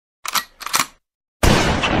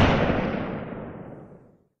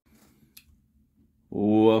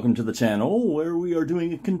Welcome to the channel, where we are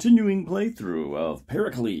doing a continuing playthrough of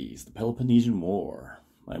Pericles, the Peloponnesian War.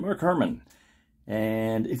 I'm Mark Herman,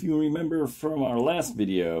 and if you remember from our last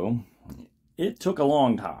video, it took a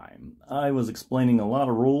long time. I was explaining a lot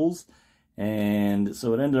of rules, and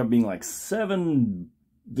so it ended up being like 7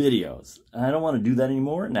 videos. I don't want to do that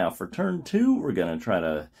anymore. Now for turn 2, we're going to try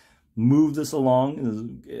to move this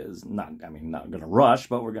along. Is not going to rush,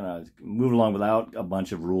 but we're going to move along without a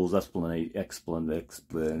bunch of rules,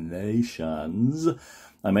 explanations.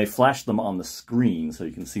 I may flash them on the screen so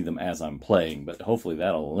you can see them as I'm playing, but hopefully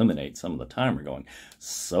that'll eliminate some of the time we're going.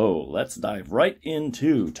 So let's dive right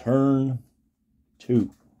into turn 2.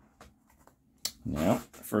 Now,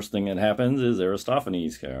 the first thing that happens is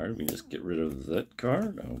Aristophanes card. We just get rid of that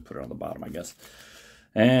card. I'll put it on the bottom, I guess.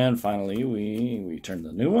 And finally, we turn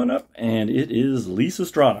the new one up, and it is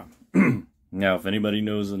Lysistrata. Now, if anybody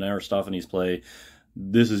knows an Aristophanes play,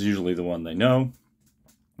 this is usually the one they know.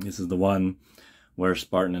 This is the one where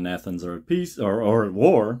Sparta and Athens are at peace, or at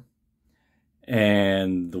war,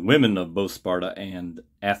 and the women of both Sparta and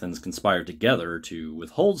Athens conspire together to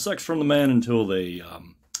withhold sex from the men until they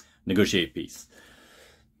negotiate peace.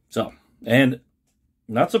 So, and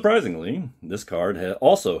not surprisingly, this card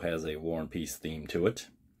also has a War and Peace theme to it,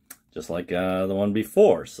 just like the one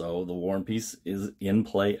before. So the War and Peace is in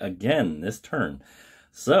play again this turn.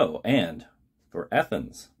 So, and for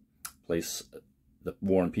Athens, place the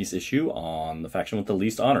War and Peace issue on the faction with the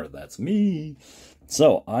least honor. That's me.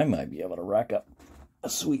 So I might be able to rack up a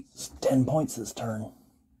sweet 10 points this turn.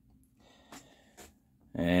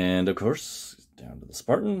 And of course, down to the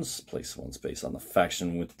Spartans, place 1 space on the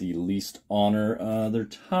faction with the least honor. They're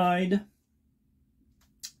tied.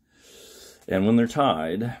 And when they're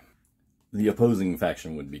tied, the opposing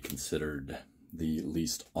faction would be considered the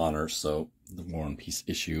least honor. So the War and Peace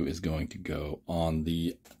issue is going to go on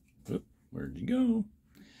the... where'd you go?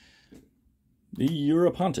 The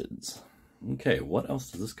Aristophanes. Okay, what else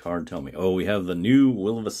does this card tell me? Oh, we have the new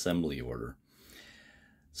Will of Assembly order.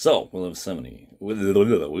 So, Will of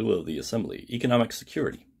the Assembly, Economic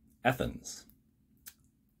Security, Athens,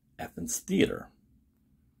 Athens Theater,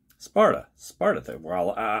 Sparta,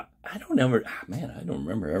 well, I don't remember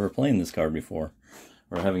ever playing this card before,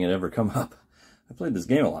 or having it ever come up. I played this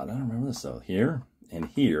game a lot, I don't remember this, so here, and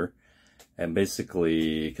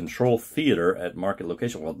basically control theater at market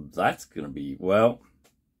location. Well, that's going to be, well,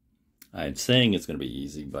 I'm saying it's going to be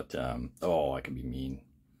easy, but, oh, I can be mean.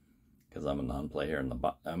 Because I'm a non-player and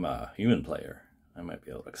I'm a human player. I might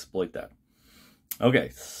be able to exploit that. Okay,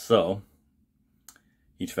 so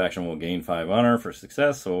each faction will gain 5 honor for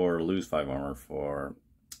success or lose 5 honor for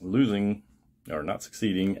losing or not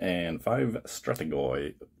succeeding, and 5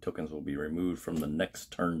 strategoi tokens will be removed from the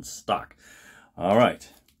next turn's stock. All right,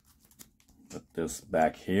 put this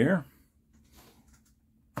back here.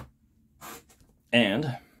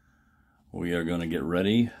 And we are going to get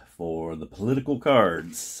ready for the political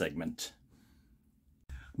cards segment.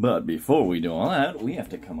 But before we do all that, we have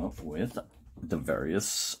to come up with the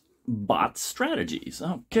various bot strategies.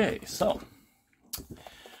 Okay, so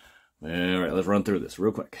all right, let's run through this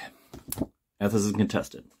real quick. Athens is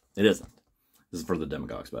contested. It isn't. This is for the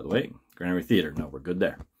demagogues, by the way. Granary Theater, no, we're good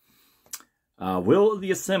there. Will of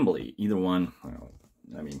the Assembly, either one. Well,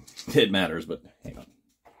 I mean, it matters, but hang on.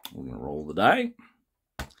 We're going to roll the die.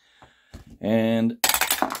 And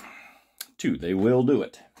 2, they will do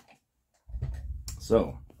it.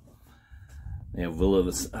 So, they have Will of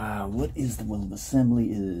what is the Will of Assembly?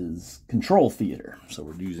 Is Control Theater. So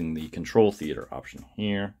we're using the Control Theater option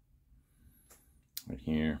here. Right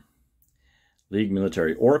here. League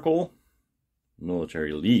Military Oracle.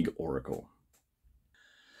 Military League Oracle.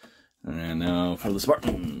 And now for the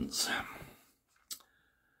Spartans.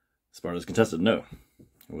 Sparta's contested, no.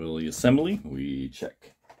 Will the Assembly? We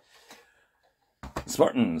check.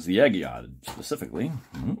 Spartans, the Agiad, specifically.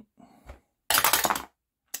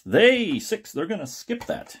 They're going to skip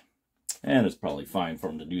that. And it's probably fine for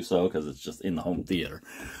them to do so, because it's just in the home theater.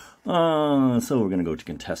 So we're going to go to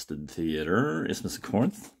Contested Theater. Isthmus of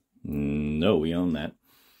Corinth. No, we own that.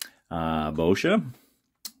 Boeotia.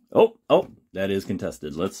 Oh, that is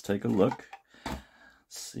contested. Let's take a look.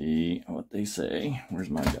 See what they say. Where's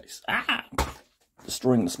my dice? Ah!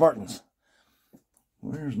 Destroying the Spartans.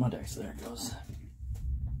 Where's my dice? There it goes.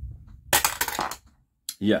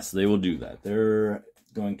 Yes, they will do that. They're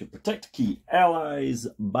going to protect key allies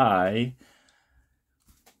by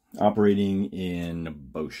operating in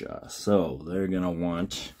Boeotia. So they're going to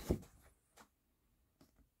want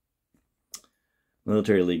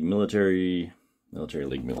Military League, Military.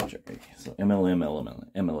 So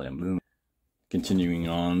MLM. Continuing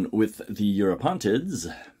on with the Aristophanes.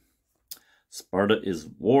 Sparta is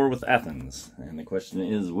war with Athens, and the question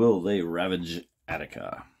is, will they ravage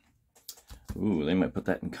Attica? Ooh, they might put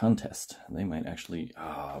that in contest. They might actually,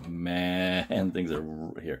 oh man, things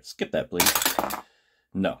are here. Skip that, please.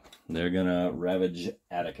 No, they're gonna ravage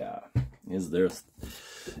Attica. Is their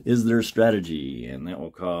strategy, and that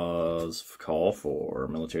will call for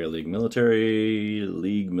military league, military.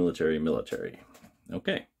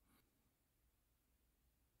 Okay.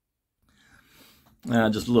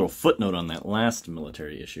 Just a little footnote on that last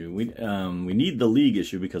military issue. We need the league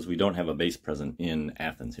issue because we don't have a base present in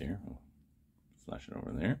Athens here. I'll flash it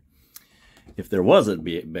over there. If there was a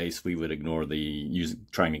base, we would ignore the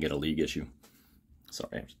trying to get a league issue.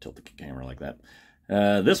 Sorry, I have to tilt the camera like that.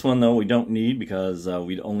 This one, though, we don't need because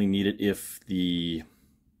we'd only need it if the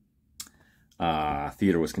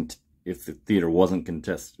theater wasn't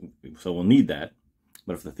contested. So we'll need that.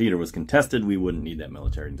 But if the theater was contested, we wouldn't need that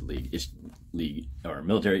military league or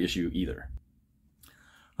military issue either.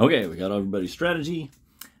 Okay, we got everybody's strategy.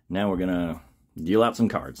 Now we're gonna deal out some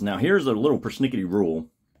cards. Now here's a little persnickety rule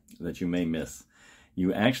that you may miss.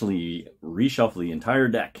 You actually reshuffle the entire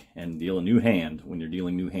deck and deal a new hand when you're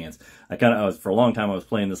dealing new hands. For a long time I was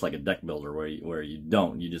playing this like a deck builder where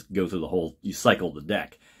you just go through the whole, you cycle the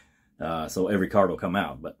deck. So every card will come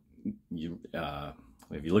out, but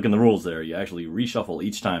if you look in the rules there, you actually reshuffle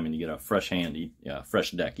each time and you get a fresh hand,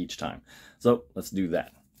 fresh deck each time. So let's do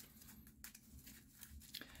that.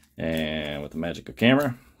 And with the magic of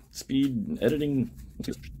camera, speed, editing.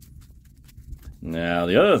 Now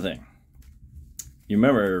the other thing, you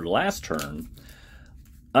remember last turn,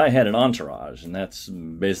 I had an entourage, and that's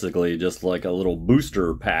basically just like a little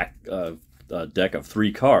booster pack, a deck of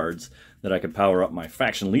 3 cards that I could power up my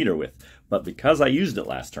faction leader with. But because I used it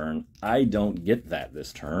last turn, I don't get that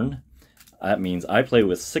this turn. That means I play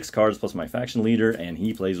with 6 cards plus my faction leader, and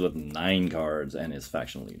he plays with 9 cards and his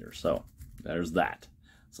faction leader. So there's that.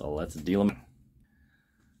 So let's deal them.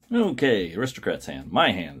 Okay, Aristocrat's hand.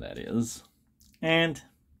 My hand, that is. And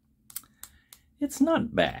it's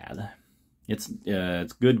not bad. It's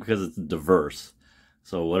good because it's diverse.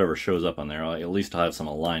 So whatever shows up on there, at least I'll have some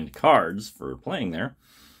aligned cards for playing there.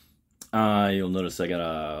 You'll notice I got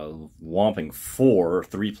a whomping 4.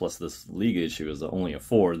 3 plus this league issue is only a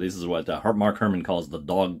 4. This is what Mark Herman calls the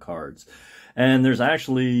dog cards. And there's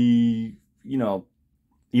actually, you know,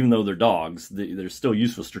 even though they're dogs, they're still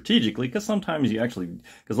useful strategically, because sometimes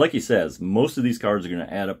because like he says, most of these cards are going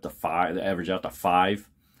to add up to 5, they average out to 5.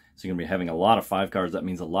 So you're going to be having a lot of 5 cards. That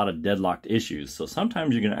means a lot of deadlocked issues. So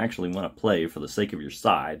sometimes you're going to actually want to play, for the sake of your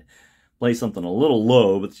side, play something a little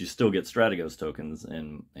low, but you still get Strategos tokens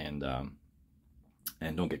and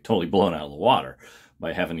don't get totally blown out of the water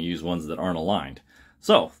by having to use ones that aren't aligned.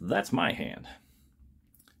 So that's my hand.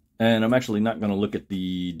 And I'm actually not going to look at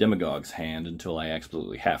the Demagogue's hand until I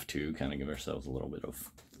absolutely have to, kind of give ourselves a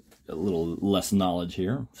little less knowledge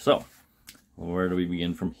here. So where do we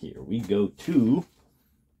begin from here? We go to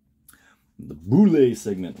the Boule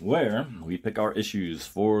segment, where we pick our issues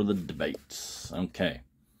for the debates. Okay,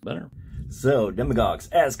 better. So, Demagogues,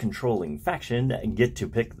 as controlling faction, get to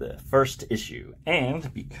pick the first issue.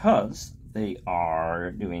 And because they are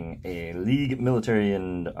doing a League, Military,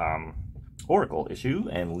 and Oracle issue,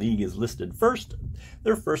 and League is listed first,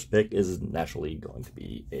 their first pick is naturally going to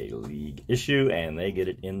be a League issue, and they get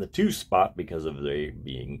it in the 2 spot because of they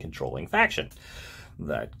being controlling faction.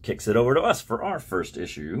 That kicks it over to us for our first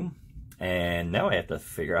issue. And now I have to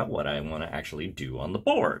figure out what I want to actually do on the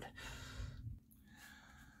board.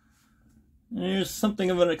 There's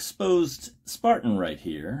something of an exposed Spartan right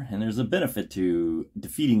here, and there's a benefit to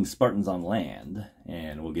defeating Spartans on land,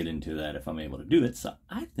 and we'll get into that if I'm able to do it. So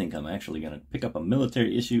I think I'm actually going to pick up a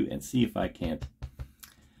military issue and see if I can't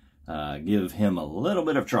give him a little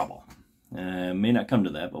bit of trouble. May not come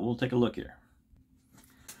to that, but we'll take a look here.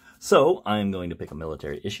 So I'm going to pick a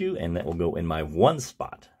military issue, and that will go in my 1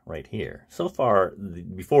 spot right here. So far,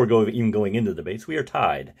 before even going into the debates, we are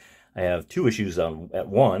tied. I have 2 issues at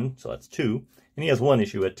 1, so that's 2, and he has 1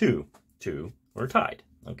 issue at 2. 2, we're tied.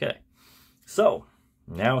 Okay. So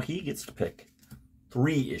now he gets to pick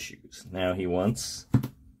 3 issues. Now he wants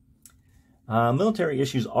military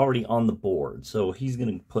issues already on the board, so he's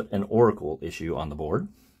going to put an Oracle issue on the board,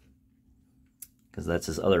 because that's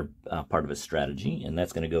his other part of his strategy, and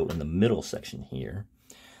that's going to go in the middle section here.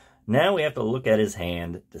 Now we have to look at his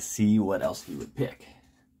hand to see what else he would pick.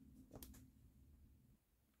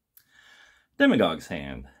 Demagogue's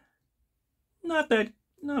hand. Not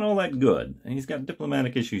all that good. And he's got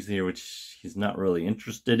diplomatic issues here, which he's not really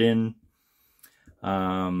interested in.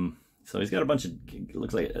 So he's got a bunch of,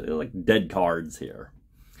 looks like dead cards here.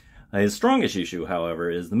 His strongest issue, however,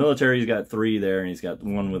 is the military. He's got 3 there, and he's got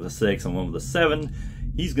one with a 6 and one with a 7.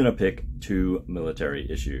 He's going to pick 2 military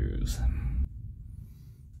issues.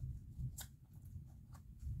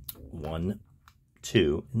 1,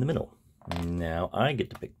 2 in the middle. Now I get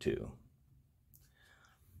to pick 2.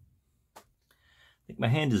 I think my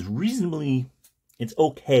hand is reasonably... It's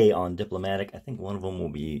okay on diplomatic. I think one of them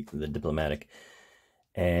will be the diplomatic.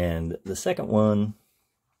 And the second one...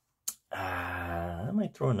 I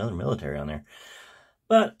might throw another military on there.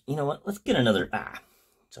 But, you know what? Let's get another...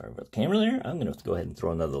 sorry about the camera there. I'm going to have to go ahead and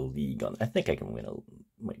throw another league on. I think I can win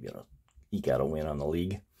might be able to eke out a win on the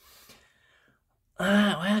league.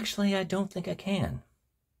 Well, actually, I don't think I can.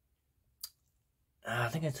 I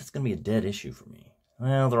think it's just going to be a dead issue for me.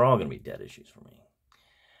 Well, they're all going to be dead issues for me.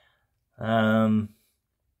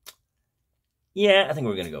 Yeah, I think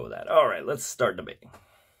we're going to go with that. All right, let's start debating.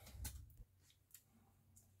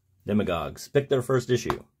 Demagogues pick their first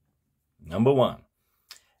issue, number 1.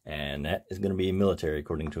 And that is going to be military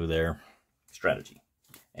according to their strategy.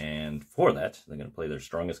 And for that, they're going to play their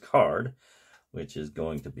strongest card, which is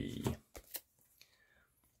going to be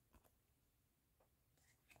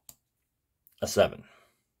a 7.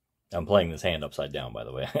 I'm playing this hand upside down, by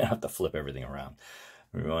the way. I have to flip everything around.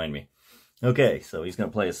 Remind me. Okay, so he's going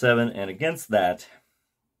to play a 7, and against that,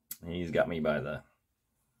 he's got me by the...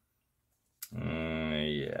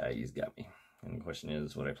 yeah, he's got me. And the question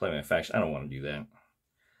is, would I play my faction? I don't want to do that.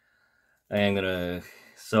 I'm going to...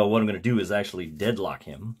 So what I'm going to do is actually deadlock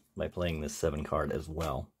him by playing this 7 card as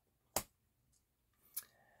well.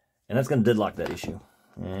 And that's going to deadlock that issue.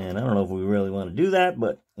 And I don't know if we really want to do that,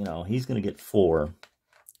 but, you know, he's going to get 4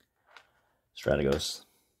 Strategos.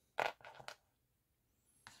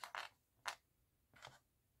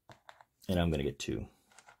 And I'm going to get 2.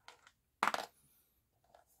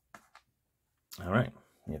 All right.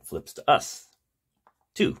 It flips to us.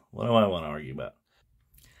 2. What do I want to argue about?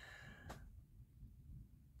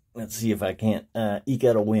 Let's see if I can't eke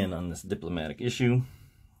out a win on this diplomatic issue.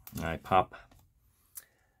 I pop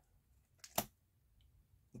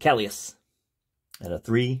Callius at a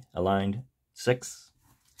 3, aligned 6.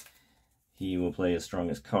 He will play his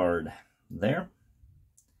strongest card there.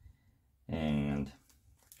 And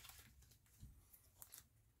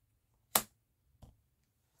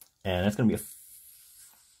that's going to be a...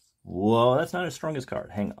 Whoa, that's not his strongest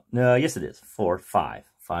card. Hang on. No, yes it is. 4, 5.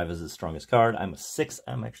 5 is his strongest card. I'm a 6.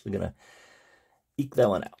 I'm actually going to eke that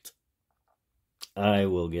one out. I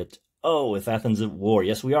will get... Oh, if Athens at war.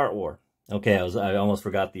 Yes, we are at war. Okay, I almost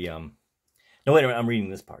forgot the... No, wait a minute. I'm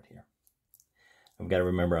reading this part here. I've got to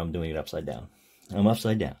remember I'm doing it upside down. I'm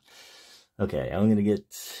upside down. Okay, I'm going to get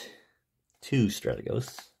 2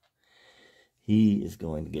 Strategos. He is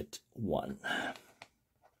going to get 1.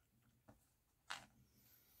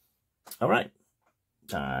 All right,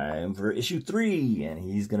 time for issue 3, and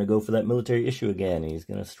he's going to go for that military issue again. He's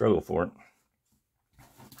going to struggle for it.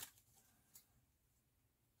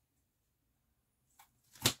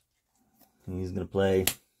 He's going to play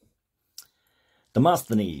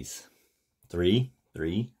Demosthenes. 3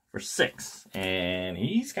 for 6, and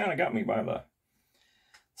he's kind of got me by the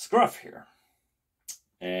scruff here.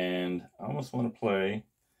 And I almost want to play...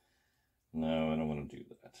 No, I don't want to do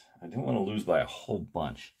that. I don't want to lose by a whole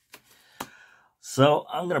bunch. So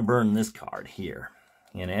I'm going to burn this card here.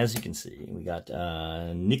 And as you can see, we got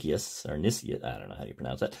Nicias, or Nicias, I don't know how you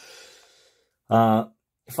pronounce that.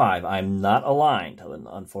 5. I'm not aligned,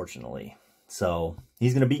 unfortunately. So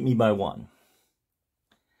he's going to beat me by 1.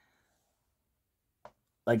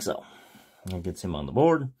 Like so. That gets him on the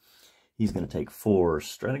board. He's going to take 4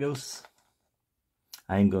 Strategos.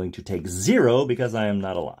 I'm going to take 0 because I am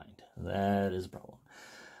not aligned. That is a problem.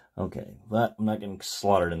 Okay, but I'm not getting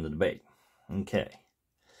slaughtered in the debate. Okay.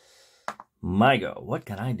 My go. What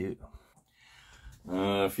can I do?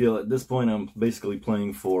 I feel at this point I'm basically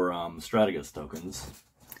playing for Strategos tokens.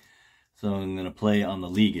 So I'm going to play on the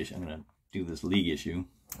league issue. I'm going to do this league issue.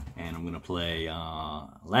 And I'm going to play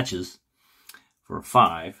Latches for a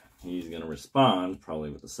 5. He's going to respond probably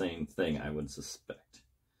with the same thing, I would suspect.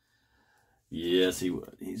 Yes, he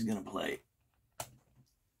would. He's going to play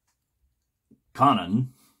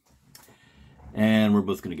Conan. And we're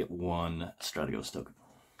both going to get 1 Strategos token.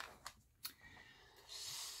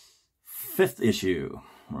 5th issue.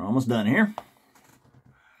 We're almost done here.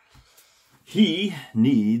 He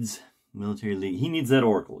needs military league. He needs that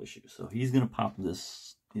Oracle issue. So he's going to pop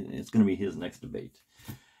this. It's going to be his next debate.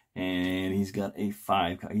 And he's got a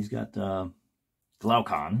 5. He's got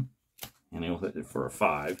Glaucon. And he'll hit it for a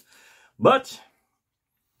 5. But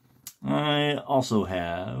I also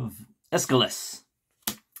have Aeschylus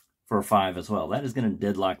for a 5 as well. That is going to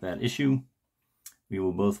deadlock that issue. we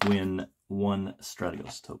will both win 1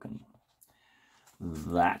 Strategos token.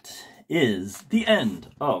 That is the end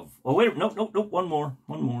of... Oh, wait, nope, one more.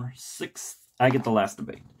 6th, I get the last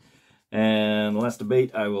debate. And the last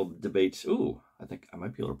debate, I will debate... Ooh, I think I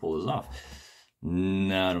might be able to pull this off.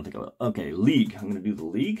 No, I don't think I will. Okay, league. I'm going to do the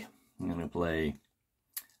league. I'm going to play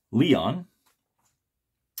Leon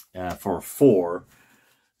for 4.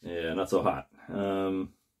 Yeah, not so hot.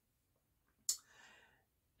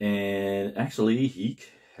 And actually, he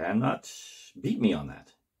cannot beat me on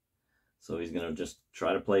that. So he's going to just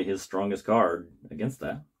try to play his strongest card against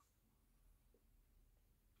that.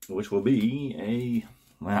 Which will be a,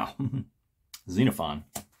 wow, Xenophon.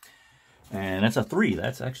 And that's a 3.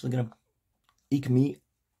 That's actually going to eke me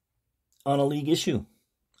on a league issue.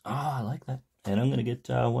 Ah, I like that. And I'm going to get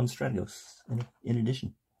 1 Strategos in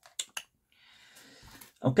addition.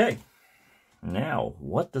 Okay. Now,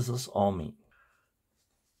 what does this all mean?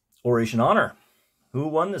 Oration Honor. Who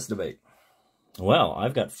won this debate? Well,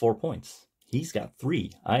 I've got 4 points. He's got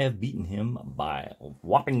 3. I have beaten him by a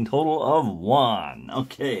whopping total of 1.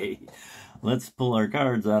 Okay, let's pull our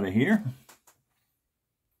cards out of here.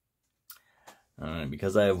 All right,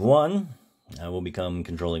 because I have won, I will become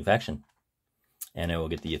controlling faction. And I will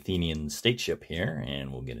get the Athenian stateship here,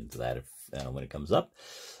 and we'll get into that if, when it comes up.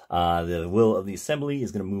 The will of the assembly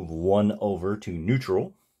is going to move 1 over to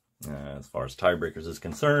neutral, as far as tiebreakers is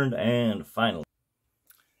concerned. And finally,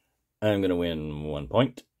 I'm going to win 1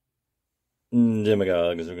 point.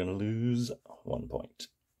 Demagogues are going to lose 1 point.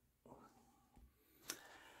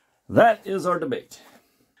 That is our debate.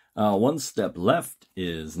 1 step left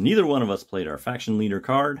is neither one of us played our faction leader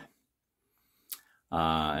card.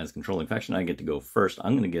 As controlling faction, I get to go first.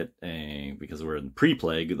 I'm going to get a, because we're in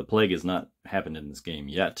pre-plague, the plague has not happened in this game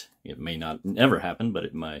yet. It may not never happen, but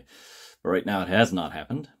it might. But right now it has not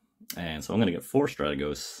happened. And so I'm going to get 4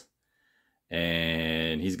 Strategos.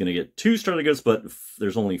 And he's going to get 2 Strategos, but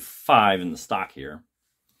there's only 5 in the stock here.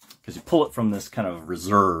 Because you pull it from this kind of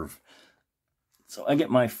reserve. So I get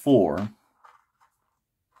my 4.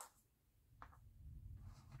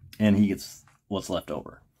 And he gets what's left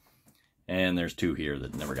over. And there's 2 here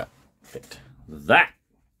that never got picked. That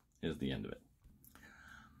is the end of it.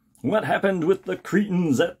 What happened with the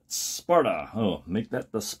Cretans at Sparta? Oh, make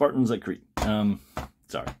that the Spartans at Crete.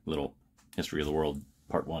 Sorry, little history of the world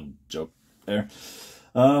part 1 joke there.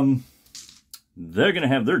 They're going to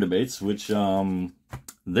have their debates, which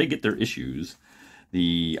they get their issues.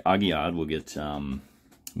 The Agiad will get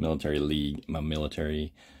military league,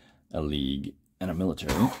 a league, and a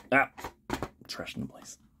military. Ah, trash in the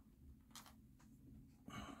place.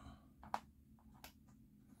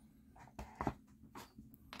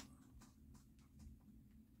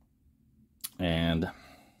 And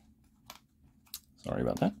sorry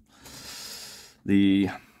about that. The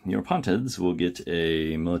Aristophanes will get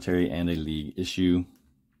a military and a league issue.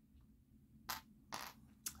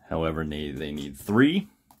 However, they need 3.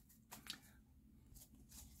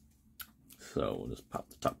 So we'll just pop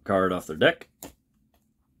the top card off their deck.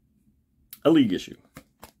 A league issue.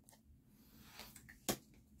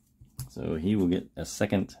 So he will get a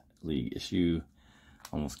 2nd league issue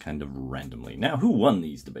almost kind of randomly. Now, who won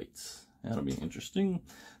these debates? That'll be interesting.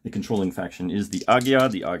 The controlling faction is the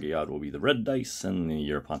Agiad. The Agiad will be the red dice, and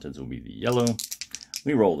the Aristophanes will be the yellow.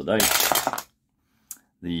 We roll the dice.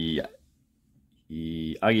 The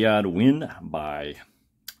Agiad win by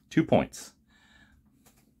 2 points.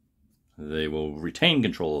 They will retain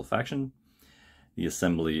control of the faction. The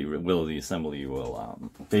assembly will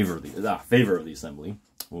favor of the assembly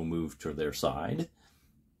will move to their side.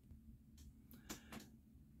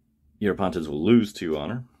 The Aristophanes will lose 2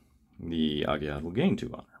 honor. The Agiad will gain 2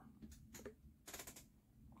 honor.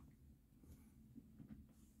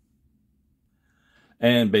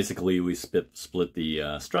 And basically we split the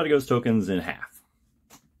Strategos tokens in half.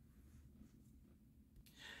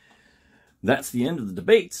 That's the end of the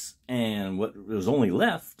debates, and what was only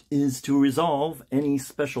left is to resolve any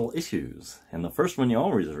special issues. And the first one you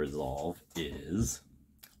always resolve is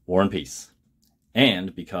War and Peace.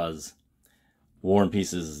 And because War and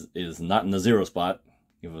Peace is not in the 0 spot,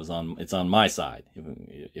 it's on my side.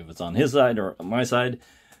 If it's on his side or on my side,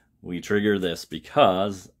 we trigger this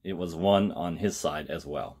because it was 1 on his side as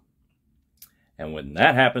well. And when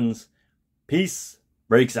that happens, peace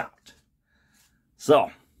breaks out.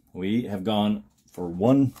 So, we have gone for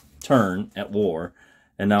 1 turn at war,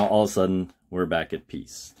 and now all of a sudden, we're back at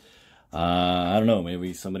peace. I don't know,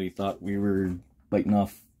 maybe somebody thought we were biting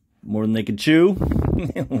off more than they could chew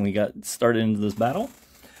when we got started into this battle.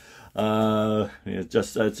 It's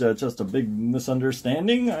just a big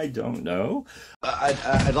misunderstanding. I don't know.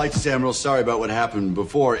 I'd like to say I'm real sorry about what happened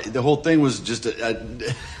before. The whole thing was just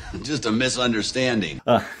just a misunderstanding.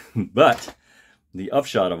 But the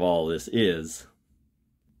upshot of all this is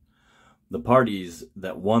the parties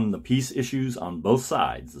that won the peace issues on both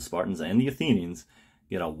sides, the Spartans and the Athenians,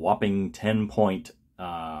 get a whopping 10-point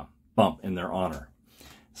bump in their honor.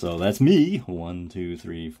 So that's me. 1, 2,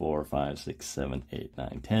 3, 4, 5, 6, 7, 8,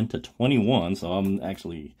 9, 10 to 21. So I'm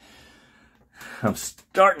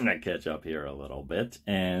starting to catch up here a little bit.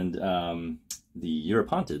 And the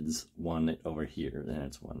Eurypontids won it over here. And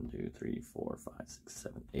it's 1, 2, 3, 4, 5, 6,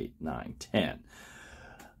 7, 8, 9, 10.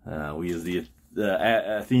 We as the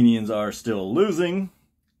Athenians are still losing,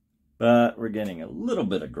 but we're getting a little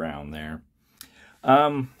bit of ground there.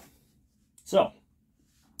 So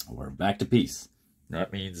we're back to peace.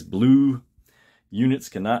 That means blue units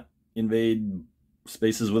cannot invade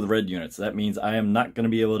spaces with red units. That means I am not going to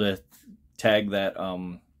be able to tag that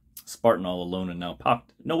Spartan all alone and now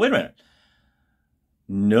popped. No, wait a minute.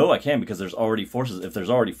 No, I can't, because there's already forces. If there's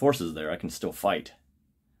already forces there, I can still fight.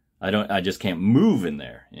 I just can't move in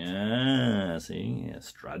there. Yeah, see? Yeah,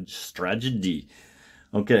 strategy.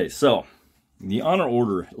 Okay, so the honor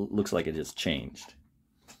order looks like it has changed.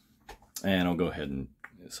 And I'll go ahead and...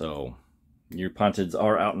 So, Eurypontids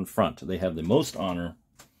are out in front. They have the most honor.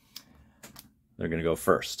 They're going to go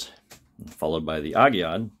first. Followed by the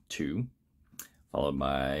Agiad, 2. Followed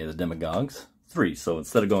by the Demagogues, 3. So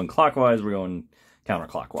instead of going clockwise, we're going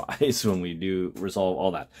counterclockwise when we do resolve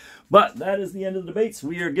all that. But that is the end of the debates.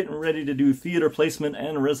 We are getting ready to do theater placement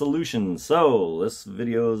and resolution. So this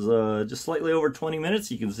video is just slightly over 20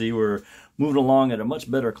 minutes. You can see we're moving along at a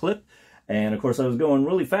much better clip. And of course I was going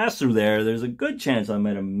really fast through there. There's a good chance I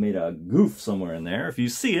might have made a goof somewhere in there. If you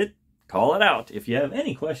see it, call it out. If you have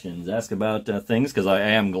any questions, ask about things, because I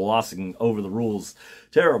am glossing over the rules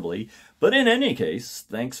terribly. But in any case,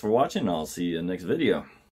 thanks for watching. I'll see you in the next video.